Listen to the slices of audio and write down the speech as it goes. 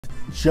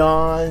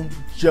Jon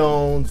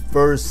Jones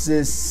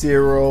versus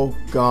Ciryl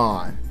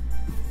Gane.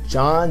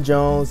 Jon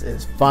Jones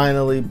is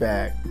finally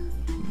back.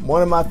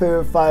 One of my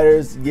favorite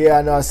fighters. Yeah,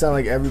 I know I sound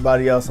like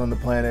everybody else on the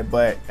planet,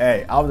 but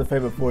hey, I was a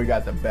favorite before he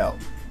got the belt.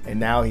 And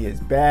now he is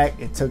back.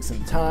 It took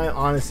some time.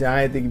 Honestly,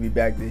 I didn't think he'd be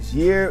back this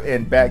year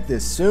and back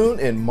this soon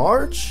in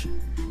March.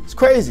 It's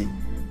crazy.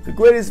 The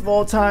greatest of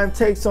all time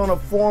takes on a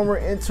former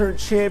interim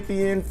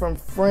champion from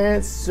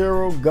France,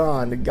 Ciryl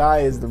Gane. The guy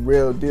is the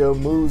real deal.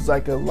 Moves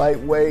like a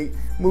lightweight.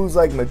 Moves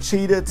like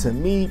Machida to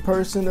me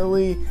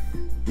personally.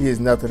 He is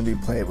nothing to be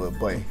played with,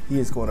 but he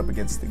is going up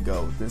against the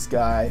GOAT. This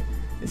guy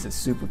is a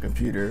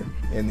supercomputer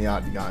in the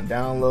octagon.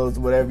 Downloads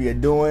whatever you're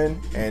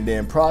doing and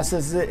then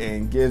processes it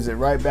and gives it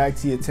right back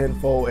to you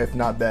tenfold, if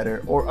not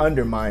better, or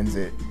undermines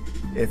it,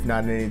 if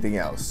not anything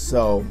else.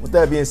 So with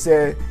that being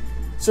said,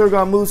 Ciryl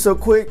Gane moves so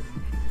quick,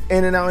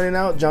 in and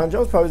out. Jon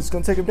Jones probably just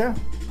gonna take him down.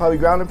 Probably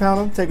ground and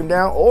pound him, take him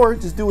down, or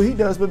just do what he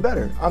does but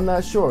better. I'm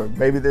not sure.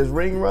 Maybe there's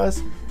ring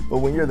rust, but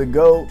when you're the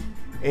GOAT,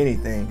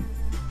 anything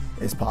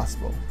is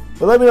possible.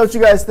 But let me know what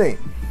you guys think.